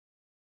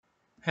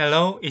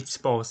Hello, it's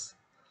Boss.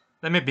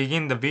 Let me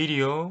begin the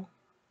video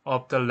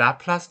of the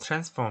Laplace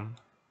transform.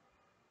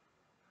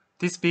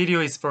 This video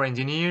is for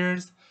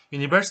engineers,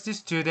 university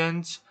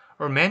students,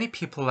 or many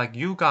people like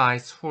you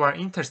guys who are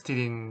interested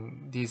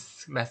in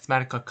this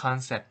mathematical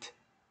concept.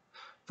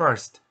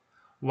 First,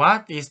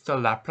 what is the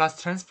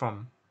Laplace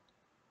transform?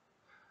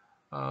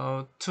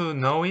 To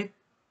know it,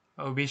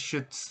 we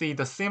should see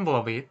the symbol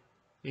of it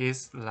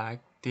is like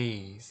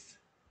this.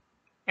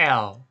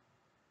 L,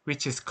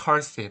 which is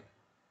cursive.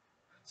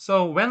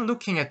 So when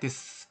looking at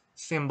this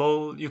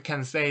symbol, you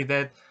can say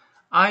that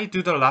I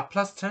do the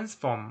Laplace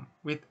transform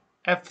with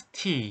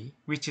ft,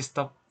 which is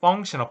the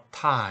function of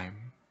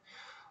time.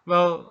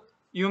 Well,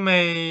 you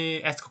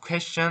may ask a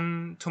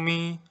question to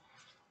me,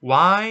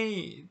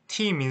 why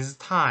t means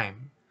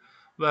time?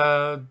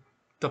 Well,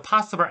 the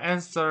possible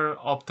answer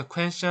of the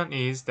question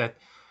is that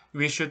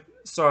we should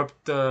solve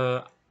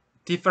the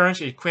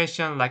differential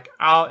equation like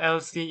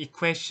RLC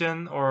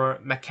equation or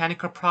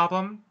mechanical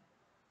problem.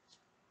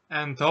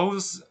 And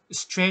those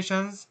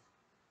situations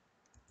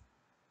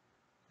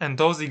and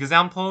those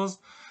examples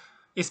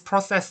is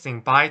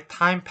processing by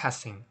time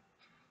passing.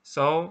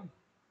 So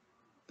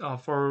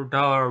for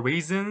the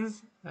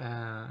reasons,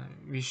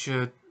 we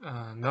should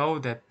know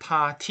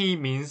that t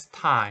means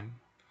time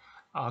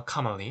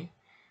commonly.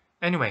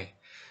 Anyway,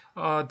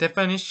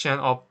 definition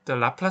of the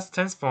Laplace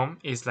transform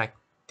is like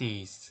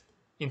this.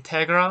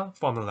 Integral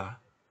formula.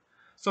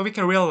 So we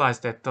can realize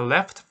that the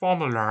left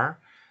formula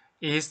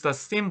is the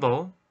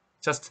symbol,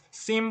 just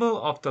symbol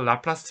of the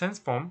Laplace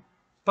transform,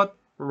 but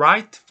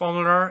right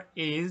formula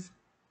is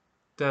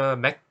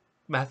the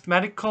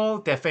mathematical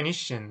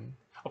definition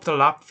of the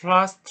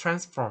Laplace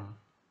transform,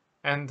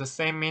 and the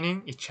same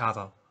meaning each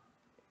other.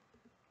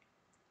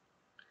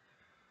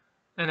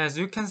 And as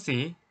you can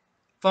see,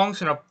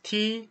 function of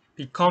t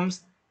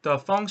becomes the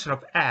function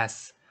of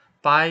s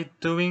by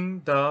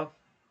doing the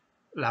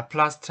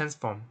Laplace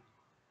transform.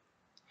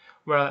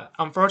 Well,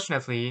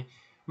 unfortunately,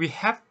 we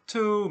have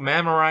to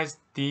memorize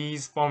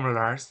these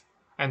formulas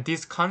and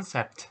this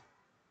concept,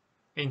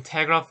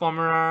 integral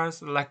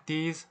formulas like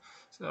these,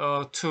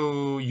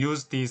 to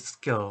use this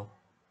skill.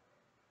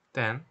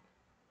 Then,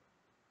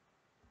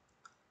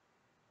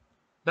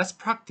 let's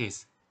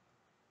practice.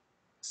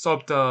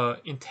 Solve the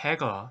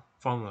integral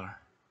formula.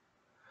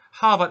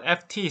 How about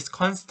ft is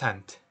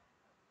constant?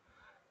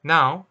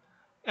 Now,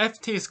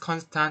 ft is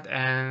constant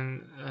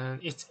and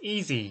it's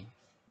easy.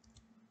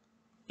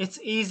 It's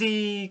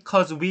easy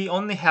because we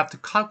only have to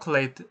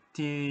calculate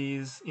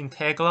this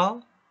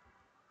integral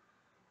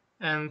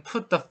and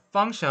put the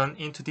function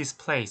into this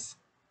place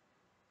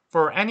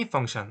for any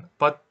function.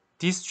 But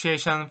this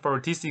situation, for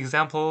this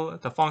example,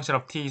 the function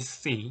of t is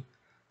c,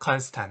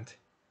 constant.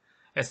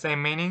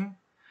 Same meaning.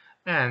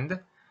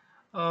 And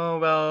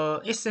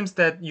well, it seems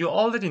that you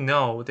already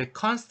know the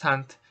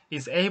constant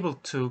is able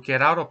to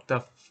get out of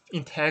the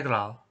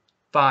integral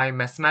by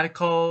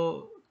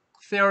mathematical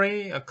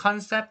theory, a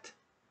concept,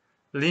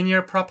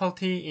 linear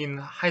property in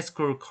high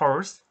school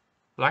course,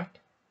 right?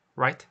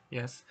 Right?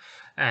 Yes.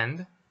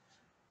 And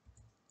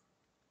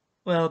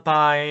well,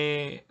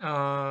 by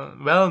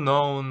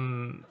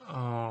well-known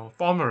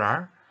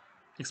formula,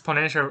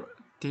 exponential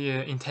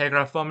the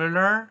integral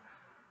formula,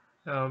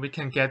 we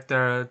can get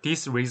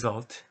this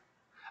result.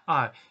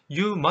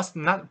 You must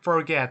not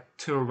forget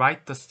to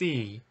write the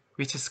c,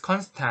 which is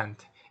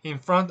constant, in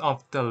front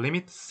of the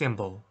limit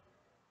symbol.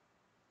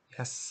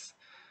 Yes,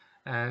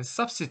 and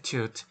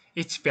substitute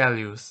each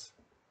values.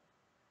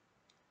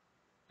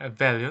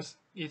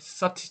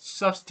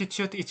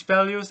 Substitute each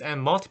values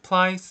and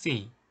multiply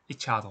c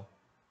each other.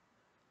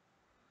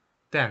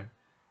 Then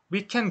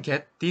we can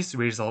get this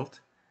result,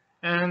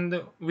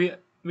 and we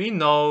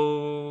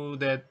know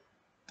that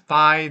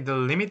by the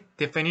limit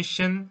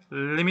definition,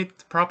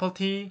 limit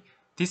property,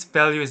 this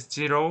value is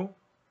 0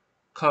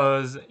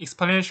 because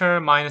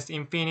exponential minus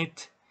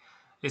infinite,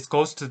 it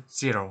goes to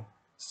 0.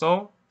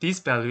 So this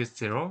value is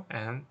 0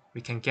 and we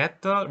can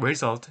get the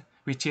result,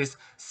 which is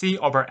c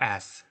over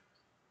s.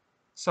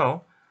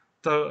 So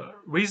the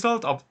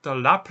result of the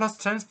Laplace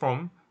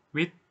transform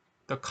with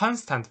the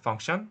constant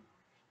function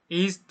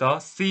is the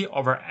c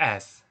over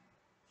s.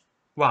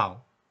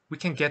 Wow, we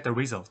can get the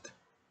result.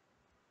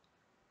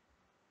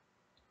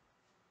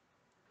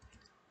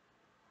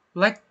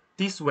 Like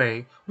this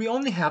way, we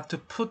only have to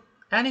put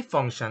any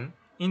function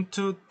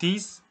into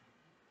this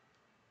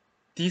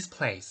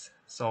place.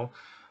 So,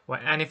 well,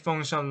 any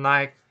function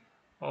like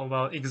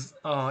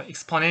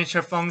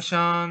exponential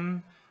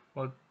function,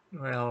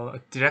 well,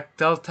 direct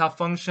delta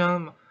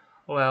function,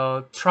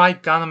 well,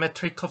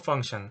 trigonometrical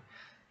function.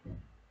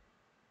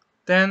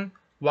 Then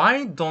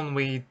why don't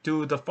we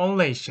do the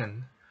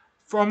formulation?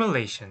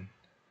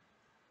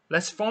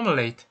 Let's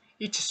formulate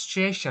each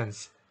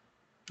situations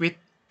with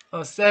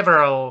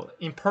several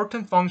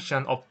important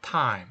function of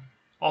time,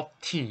 of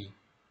t.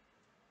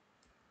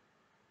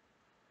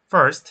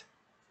 First,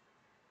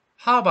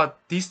 how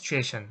about this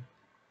situation?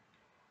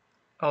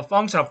 A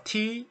function of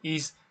t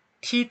is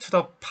t to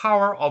the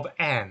power of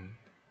n.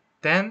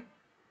 Then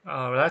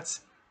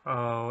let's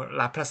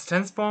Laplace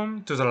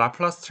transform to the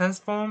Laplace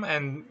transform,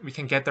 and we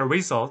can get the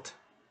result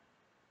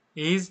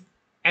is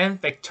n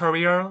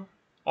factorial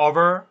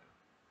over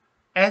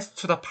s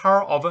to the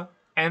power of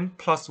n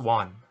plus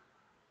 1.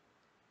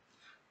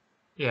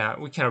 Yeah,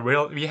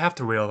 we have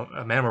to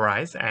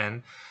memorize,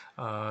 and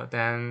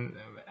then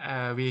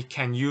we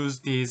can use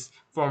this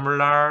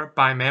formula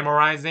by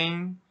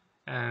memorizing,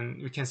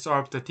 and we can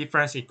solve the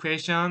difference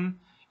equation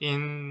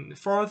in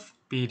fourth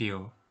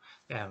video.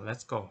 Yeah,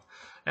 let's go.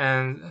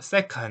 And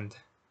second,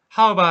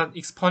 how about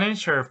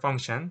exponential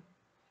function?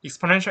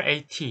 Exponential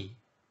at.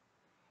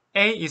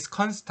 A is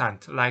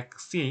constant like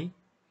C,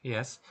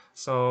 yes.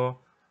 So,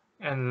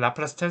 and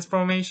Laplace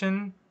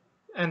transformation,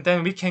 and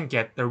then we can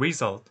get the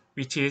result,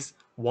 which is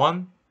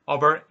 1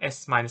 over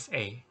S minus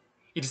A.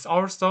 It is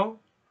also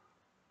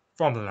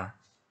formula,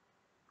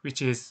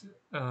 which is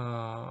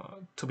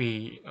to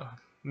be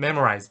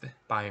memorized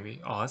by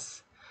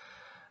us.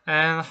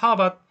 And how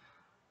about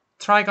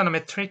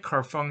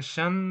trigonometrical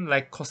function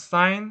like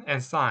cosine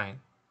and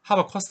sine? How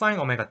about cosine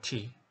omega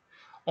t?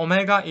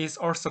 Omega is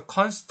also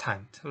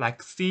constant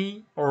like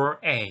C or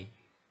A.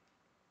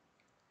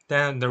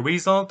 Then the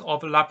result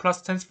of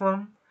Laplace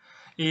transform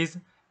is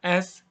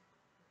s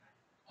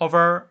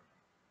over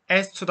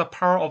s to the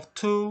power of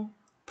 2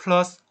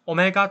 plus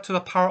omega to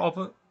the power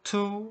of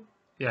 2.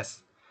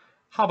 Yes.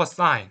 How about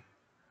sine?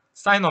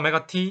 Sine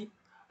omega t,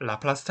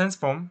 Laplace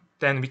transform,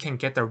 then we can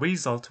get the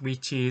result,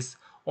 which is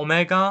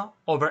omega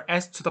over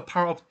s to the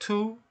power of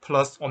 2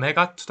 plus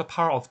omega to the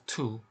power of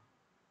 2.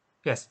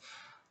 Yes.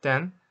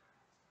 Then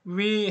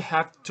we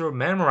have to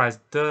memorize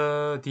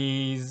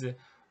these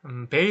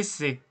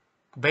basic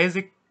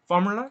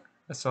formula.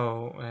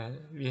 So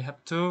we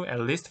have to at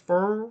least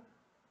 4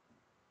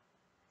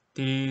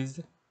 these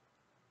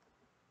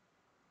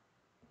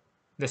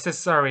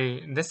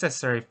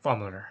necessary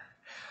formula.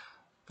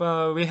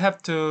 But we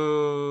have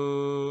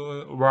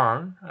to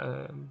learn,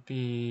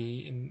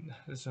 be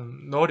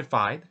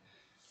notified,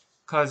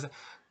 because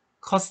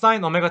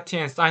cosine omega t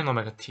and sine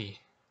omega t.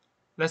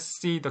 Let's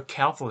see the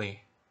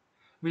carefully.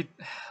 We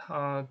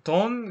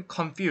don't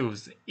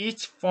confuse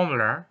each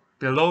formula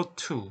below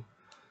 2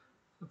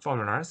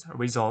 formulas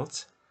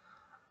results,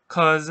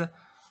 because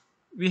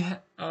we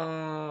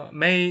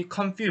may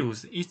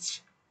confuse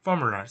each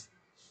formulas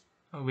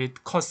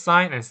with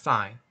cosine and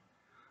sine.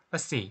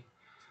 Let's see.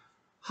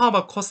 How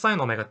about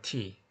cosine omega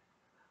t?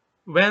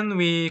 When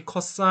we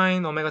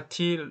cosine omega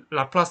t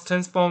Laplace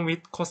transform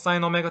with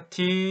cosine omega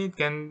t,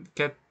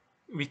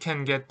 we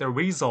can get the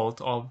result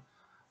of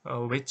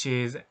which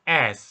is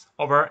s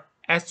over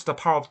s to the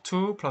power of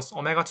 2 plus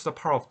omega to the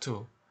power of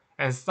 2.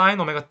 And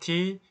sine omega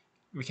t,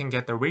 we can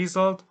get the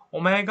result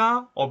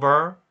omega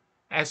over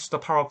s to the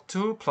power of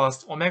 2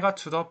 plus omega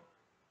to the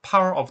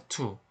power of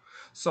 2.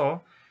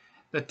 So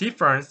the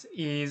difference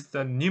is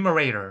the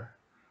numerator.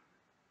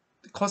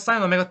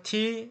 Cosine omega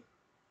t,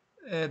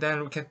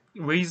 then we can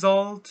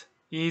result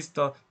is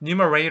the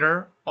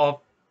numerator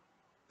of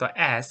the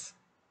s.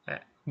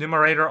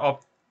 Numerator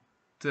of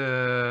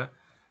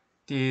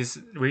this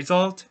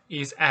result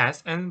is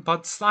s,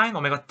 but sine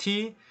omega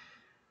t,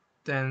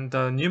 then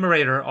the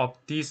numerator of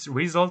this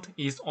result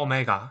is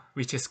omega,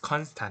 which is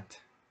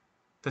constant.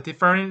 The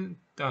difference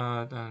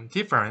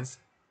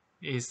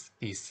is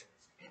this.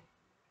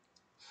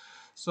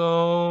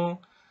 So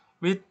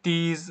with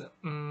these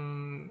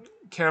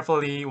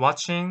carefully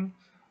watching,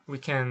 we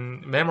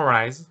can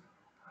memorize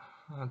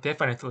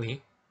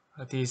definitely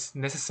these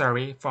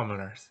necessary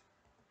formulas.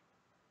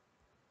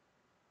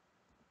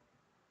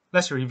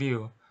 Let's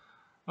review.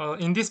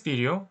 In this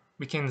video,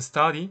 we can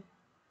study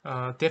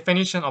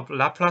definition of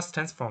Laplace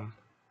transform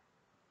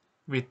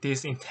with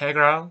this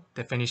integral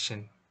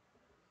definition.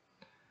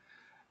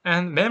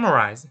 And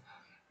memorize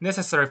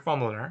necessary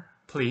formula,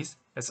 please.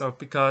 So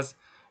because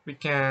we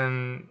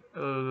can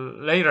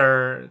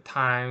later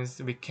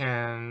times we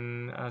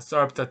can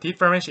solve the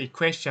differential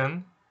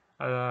equation,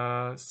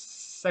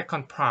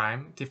 second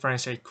prime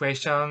differential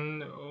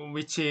equation,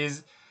 which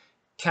is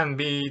can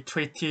be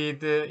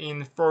treated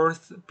in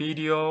fourth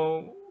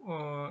video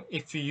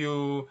if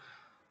you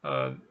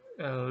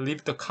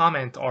leave the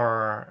comment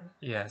or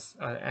yes,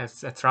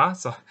 etc.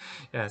 So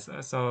yes,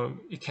 so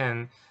you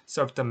can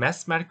solve the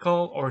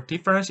mathematical or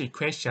differential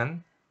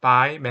equation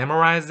by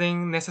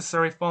memorizing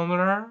necessary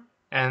formula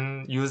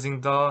and using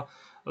the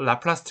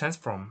Laplace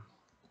transform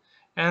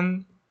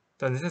and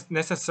the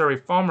necessary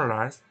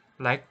formulas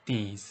like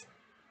these.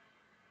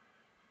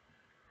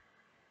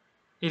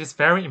 It is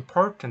very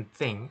important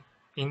thing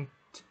in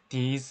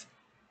this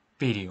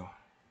video.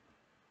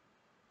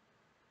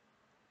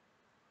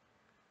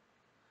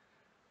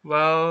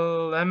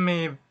 Well, let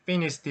me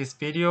finish this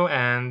video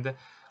and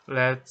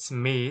let's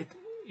meet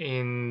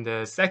in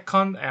the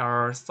second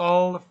or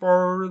third,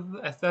 fourth,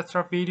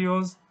 etc.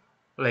 videos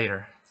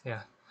later.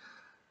 Yeah.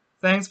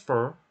 Thanks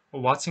for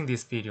watching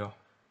this video.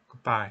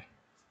 Goodbye.